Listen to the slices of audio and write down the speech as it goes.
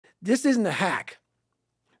This isn't a hack.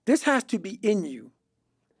 This has to be in you.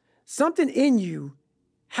 Something in you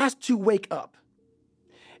has to wake up.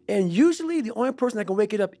 And usually the only person that can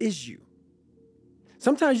wake it up is you.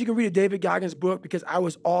 Sometimes you can read a David Goggins book because I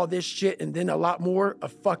was all this shit and then a lot more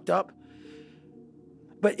of fucked up.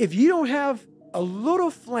 But if you don't have a little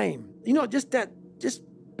flame, just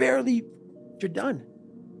barely, you're done.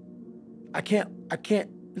 I can't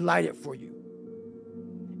light it for you.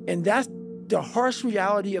 And that's the harsh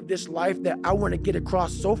reality of this life that I want to get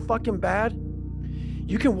across so fucking bad.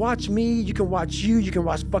 You can watch me, you can watch you, you can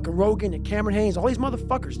watch fucking Rogan and Cameron Haynes, all these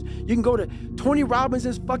motherfuckers. You can go to Tony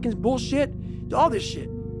Robbins's fucking bullshit, do all this shit.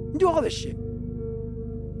 You do all this shit.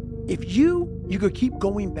 If you could keep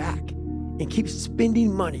going back and keep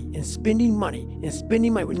spending money and spending money and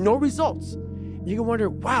spending money with no results, you can wonder,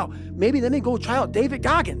 wow, maybe let me go try out David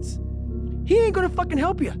Goggins. He ain't gonna fucking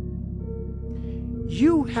help you.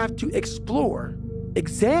 You have to explore,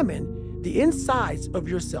 examine the insides of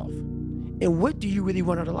yourself. And what do you really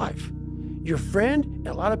want out of life? Your friend and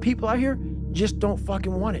a lot of people out here just don't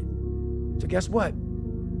fucking want it. So guess what?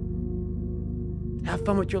 Have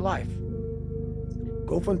fun with your life.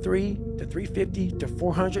 Go from 3 to 350 to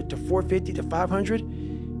 400 to 450 to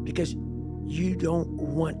 500 because you don't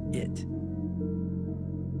want it.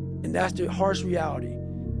 And that's the harsh reality.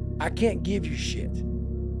 I can't give you shit.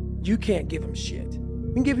 You can't give them shit.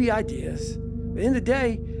 We can give you ideas. But at the end of the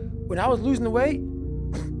day, when I was losing the weight,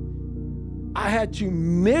 I had to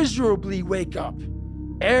miserably wake up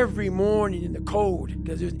every morning in the cold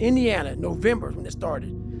because it was Indiana, November when it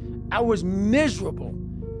started. I was miserable.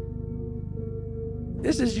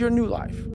 This is your new life.